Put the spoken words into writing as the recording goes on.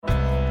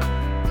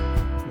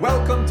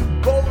Welcome to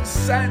Bo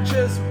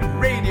Sanchez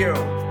Radio.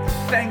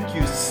 Thank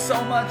you so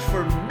much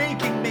for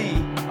making me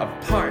a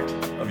part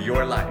of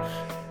your life.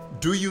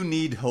 Do you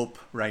need hope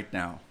right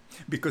now?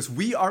 Because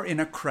we are in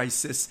a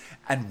crisis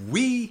and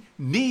we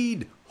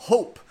need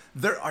hope.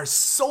 There are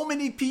so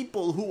many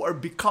people who are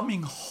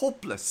becoming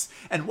hopeless.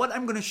 And what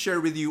I'm going to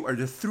share with you are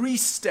the 3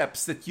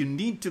 steps that you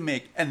need to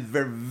make, and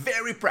they're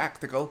very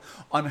practical,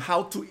 on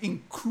how to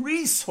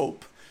increase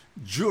hope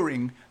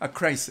during a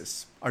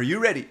crisis. Are you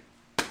ready?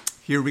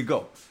 Here we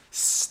go.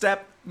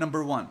 Step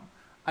number 1.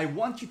 I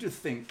want you to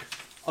think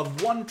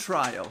of one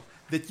trial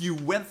that you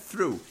went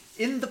through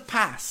in the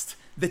past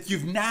that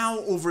you've now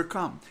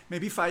overcome.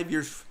 Maybe 5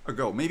 years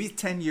ago, maybe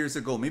 10 years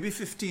ago, maybe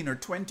 15 or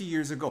 20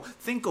 years ago.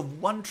 Think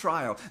of one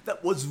trial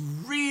that was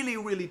really,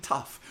 really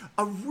tough.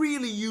 A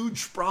really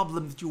huge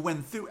problem that you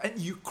went through and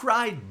you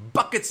cried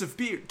buckets of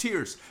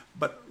tears.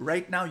 But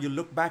right now you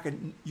look back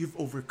and you've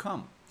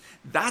overcome.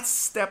 That's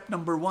step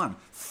number 1.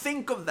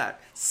 Think of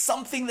that.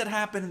 Something that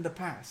happened in the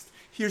past.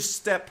 Here's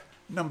step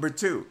number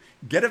 2.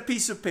 Get a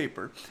piece of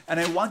paper and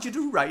I want you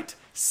to write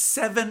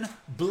 7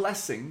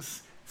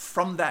 blessings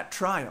from that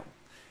trial.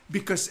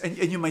 Because, and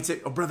you might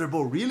say, oh, Brother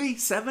Bo, really?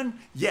 7?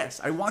 Yes,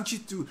 I want you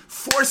to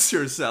force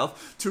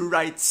yourself to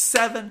write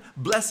 7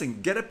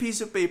 blessings. Get a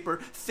piece of paper,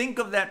 think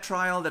of that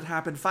trial that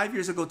happened 5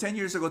 years ago, 10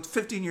 years ago,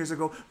 15 years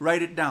ago,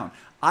 write it down.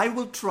 I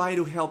will try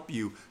to help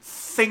you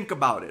think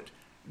about it.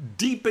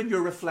 Deepen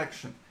your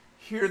reflection.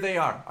 Here they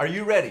are. Are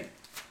you ready?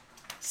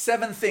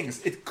 7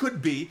 things. It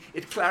could be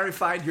it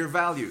clarified your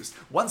values.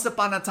 Once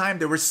upon a time,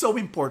 they were so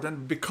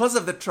important. Because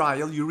of the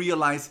trial, you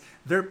realize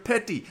they're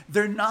petty.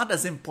 They're not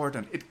as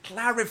important. It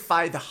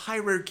clarified the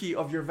hierarchy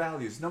of your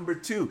values. Number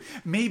 2,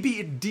 maybe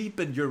it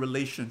deepened your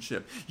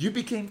relationship. You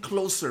became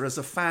closer as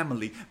a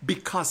family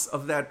because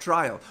of that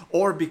trial.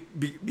 Or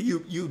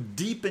you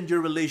deepened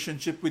your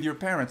relationship with your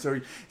parents.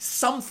 Or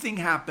something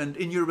happened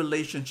in your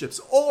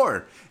relationships.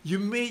 Or you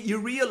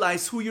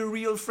realize who your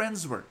real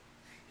friends were.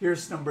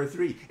 Here's number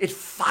 3. It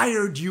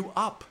fired you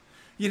up.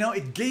 You know,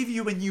 it gave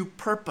you a new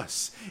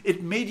purpose.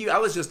 It made you, I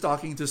was just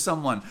talking to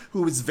someone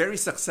who is very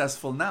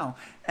successful now.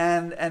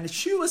 And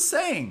she was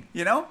saying,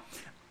 you know,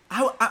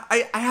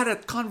 I had a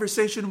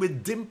conversation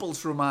with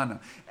Dimples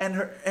Romana. And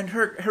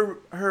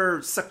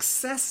her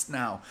success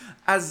now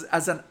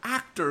as an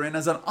actor and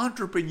as an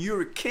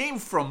entrepreneur came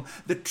from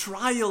the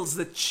trials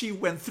that she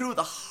went through,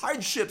 the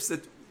hardships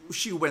that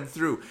she went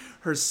through.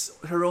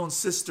 Her own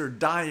sister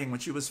dying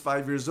when she was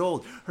 5 years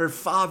old. Her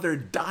father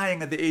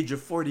dying at the age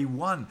of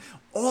 41.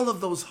 All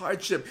of those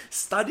hardships,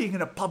 studying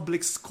in a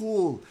public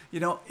school, you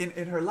know,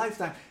 in her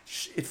lifetime,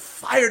 it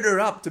fired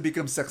her up to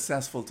become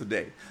successful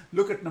today.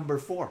 Look at number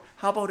 4.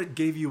 How about it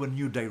gave you a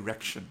new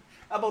direction?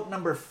 How about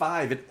number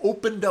 5? It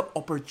opened up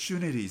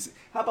opportunities.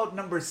 How about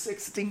number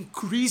 6? It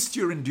increased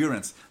your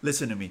endurance.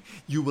 Listen to me.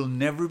 You will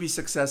never be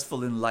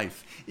successful in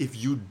life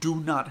if you do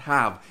not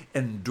have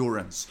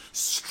endurance.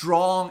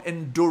 Strong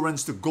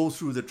endurance to go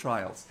through the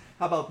trials.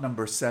 How about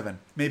number 7?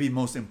 Maybe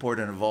most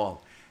important of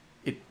all.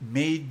 It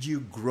made you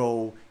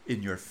grow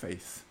in your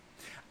faith.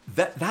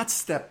 That's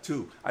step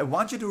 2. I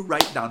want you to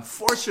write down,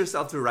 force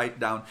yourself to write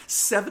down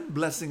 7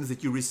 blessings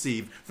that you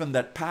received from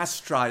that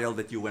past trial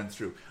that you went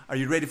through. Are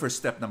you ready for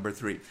step number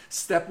 3?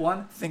 Step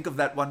 1, think of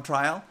that one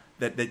trial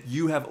that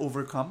you have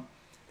overcome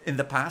in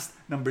the past.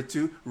 Number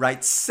 2,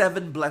 write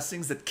 7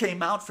 blessings that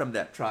came out from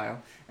that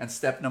trial. And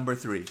step number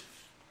 3,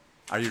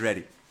 are you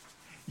ready?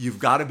 You've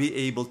got to be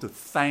able to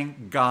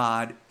thank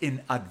God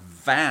in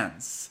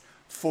advance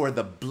for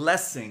the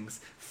blessings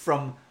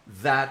from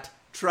that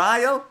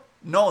trial.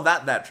 No,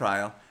 not that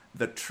trial.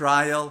 The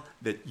trial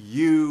that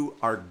you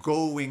are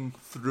going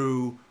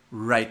through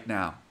right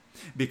now.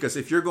 Because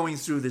if you're going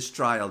through this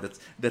trial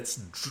that's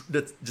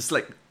just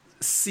like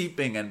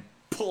seeping and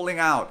pulling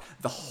out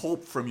the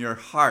hope from your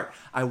heart,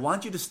 I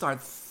want you to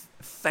start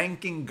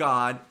thanking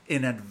God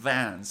in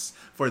advance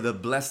for the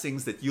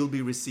blessings that you'll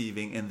be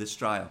receiving in this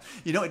trial.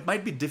 You know, it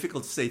might be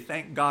difficult to say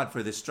thank God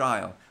for this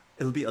trial.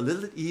 It'll be a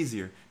little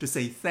easier to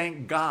say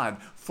thank God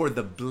for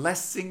the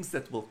blessings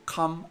that will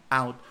come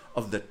out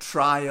of the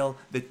trial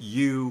that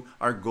you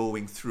are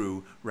going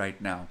through right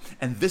now.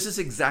 And this is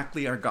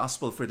exactly our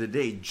gospel for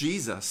today.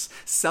 Jesus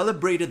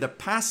celebrated the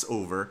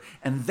Passover,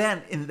 and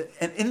then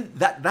in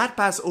that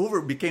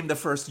Passover became the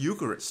first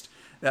Eucharist.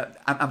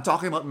 I'm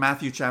talking about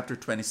Matthew chapter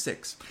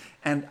 26.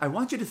 And I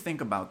want you to think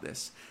about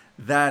this,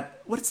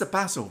 that what's the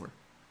Passover?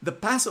 The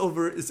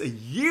Passover is a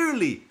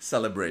yearly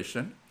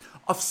celebration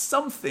of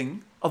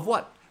something, of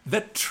what?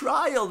 The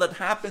trial that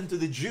happened to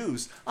the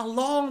Jews a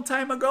long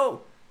time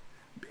ago.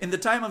 In the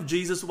time of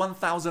Jesus,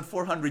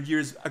 1,400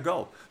 years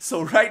ago.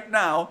 So right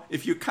now,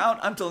 if you count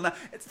until now,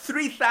 it's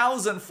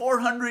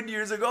 3,400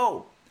 years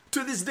ago.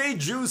 To this day,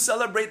 Jews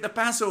celebrate the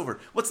Passover.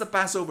 What's the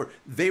Passover?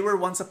 They were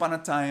once upon a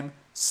time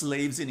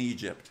slaves in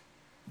Egypt.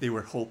 They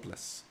were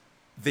hopeless.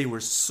 They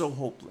were so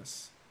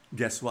hopeless.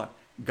 Guess what?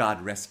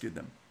 God rescued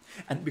them.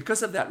 And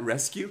because of that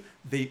rescue,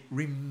 they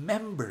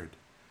remembered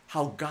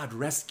how God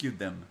rescued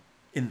them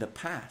in the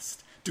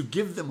past to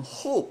give them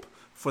hope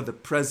for the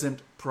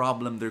present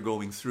problem they're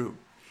going through.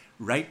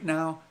 Right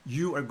now,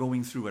 you are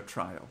going through a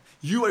trial.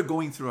 You are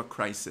going through a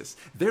crisis.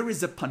 There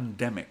is a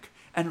pandemic.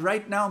 And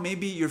right now,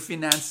 maybe your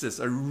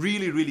finances are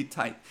really, really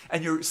tight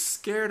and you're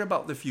scared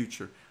about the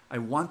future. I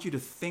want you to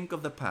think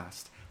of the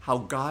past, how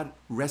God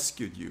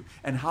rescued you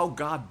and how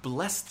God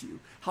blessed you,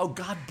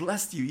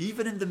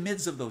 even in the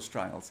midst of those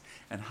trials,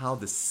 and how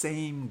the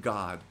same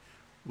God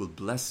will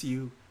bless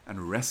you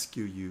and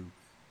rescue you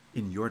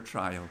in your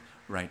trial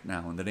right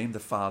now. In the name of the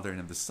Father and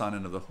of the Son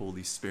and of the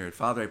Holy Spirit.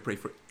 Father, I pray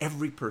for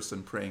every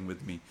person praying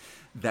with me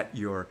that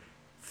your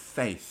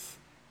faith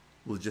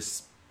will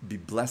just be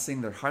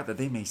blessing their heart, that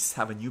they may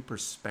have a new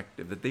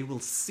perspective, that they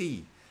will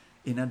see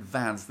in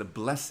advance the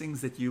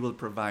blessings that you will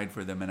provide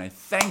for them. And I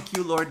thank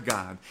you, Lord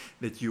God,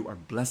 that you are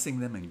blessing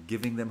them and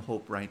giving them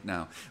hope right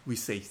now. We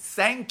say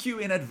thank you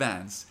in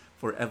advance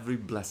for every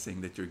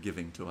blessing that you're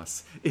giving to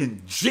us.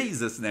 In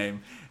Jesus'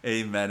 name,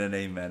 amen and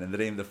amen. In the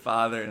name of the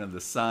Father and of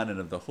the Son and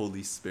of the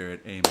Holy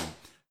Spirit, amen.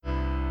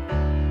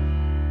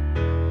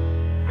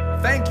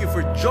 Thank you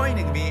for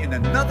joining me in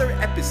another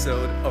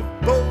episode of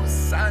Bo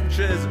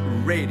Sanchez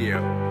Radio.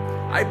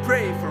 I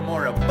pray for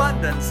more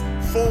abundance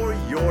for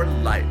your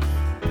life.